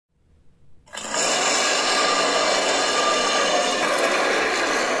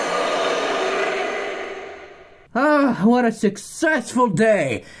what a successful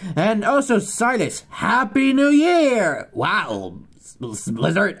day. And also, Silas, Happy New Year. Wow,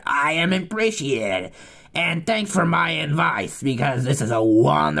 Blizzard, I am appreciated. And thanks for my advice, because this is a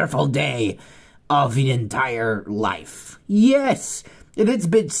wonderful day of the entire life. Yes, and it's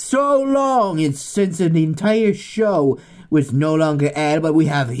been so long since an entire show was no longer aired, but we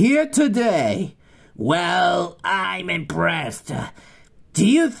have here today. Well, I'm impressed. Do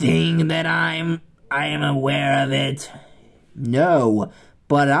you think that I am aware of it? No,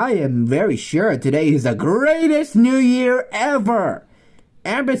 but I am very sure today is the greatest New Year ever.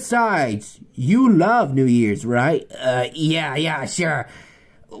 And besides, you love New Year's, right? Yeah, sure.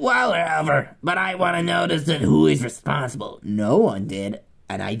 Well, whatever. But I want to know who is responsible. No one did,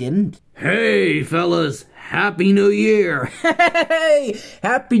 and I didn't. Hey, fellas. Happy New Year. Hey,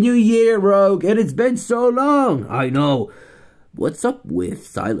 Happy New Year, Rogue. And it's been so long. I know. What's up with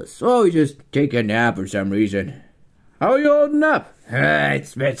Silas? Oh, he just taking a nap for some reason. How are you holding up?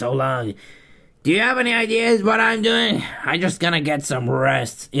 It's been so long. Do you have any ideas what I'm doing? I'm just gonna get some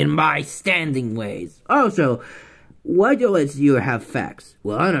rest in my standing ways. Also, why don't you have facts?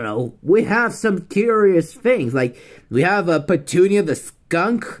 Well, I don't know. We have some curious things, like we have Petunia the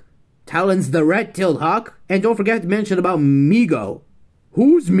skunk, Talons the red-tailed hawk, and don't forget to mention about Migo.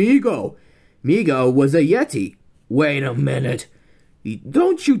 Who's Migo? Migo was a Yeti. Wait a minute.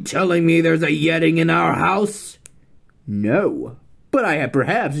 Don't you telling me there's a Yeti in our house? No. But I have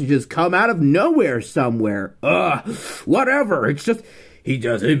perhaps just come out of nowhere somewhere. Whatever. It's just, he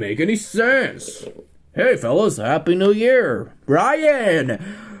doesn't make any sense. Hey, fellas, Happy New Year.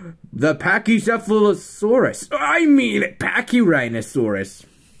 Brian! The Pachycephalosaurus. I mean, Pachyrhinosaurus.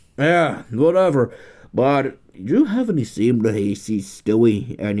 Yeah, whatever. But, do you have any seem to see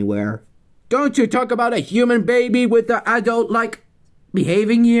Stewie anywhere? Don't you talk about a human baby with the adult-like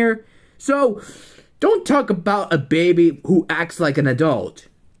behaving here? So, don't talk about a baby who acts like an adult.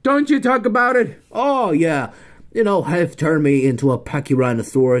 Don't you talk about it? Oh, yeah. You know, have turned me into a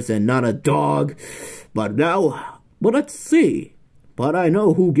Pachyrhinosaurus and not a dog. But now, well, let's see. But I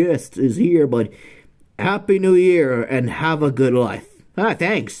know who guest is here, but Happy New Year and have a good life.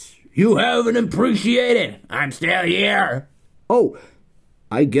 Thanks. You haven't appreciated. I'm still here. Oh,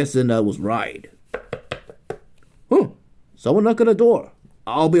 I guess then that was right. Oh, someone knock on the door.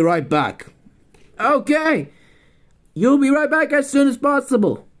 I'll be right back. Okay. You'll be right back as soon as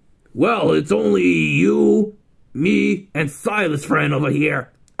possible. Well, it's only you, me, and Silas' friend over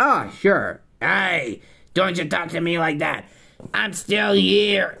here. Sure. Hey, don't you talk to me like that. I'm still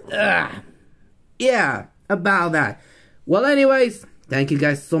here. Ugh. Yeah, about that. Well, anyways, thank you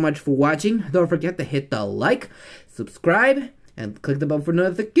guys so much for watching. Don't forget to hit the like, subscribe, and click the bell for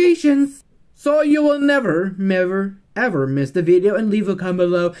notifications, so you will never, ever miss the video, and leave a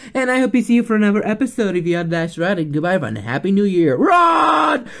comment below. And I hope you see you for another episode if you had that's right. And goodbye, everyone. Happy New Year.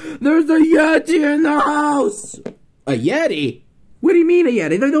 Run! There's a Yeti in the house! A Yeti? What do you mean a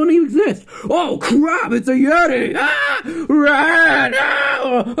Yeti? They don't even exist. Oh crap, it's a Yeti! Run!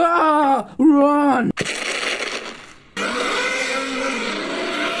 Run!